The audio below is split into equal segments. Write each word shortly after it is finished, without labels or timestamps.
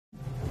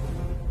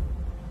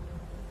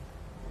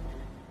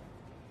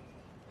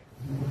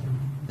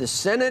The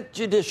Senate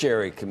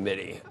Judiciary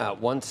Committee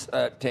wants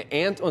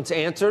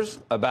answers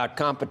about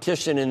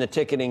competition in the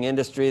ticketing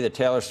industry. The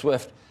Taylor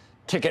Swift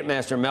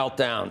Ticketmaster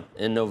meltdown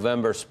in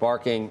November,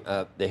 sparking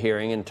the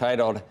hearing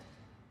entitled,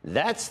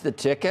 "That's the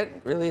Ticket."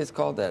 Really, it's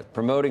called that.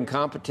 Promoting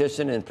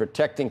competition and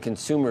protecting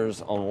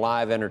consumers on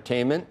live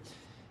entertainment.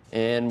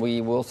 And we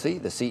will see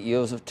the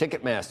CEOs of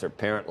Ticketmaster,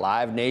 parent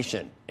Live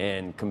Nation,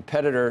 and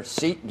competitor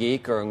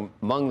SeatGeek are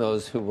among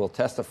those who will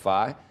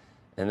testify.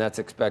 And that's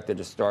expected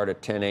to start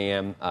at 10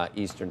 a.m.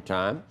 Eastern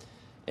Time.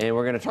 And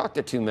we're going to talk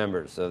to two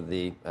members of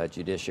the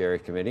Judiciary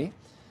Committee,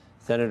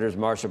 Senators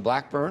Marsha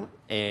Blackburn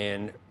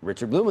and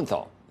Richard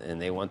Blumenthal.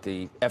 And they want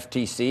the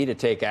FTC to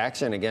take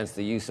action against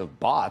the use of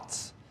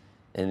bots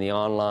in the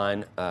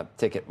online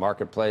ticket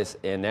marketplace.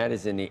 And that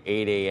is in the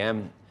 8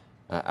 a.m.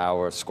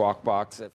 hour. Squawk Box.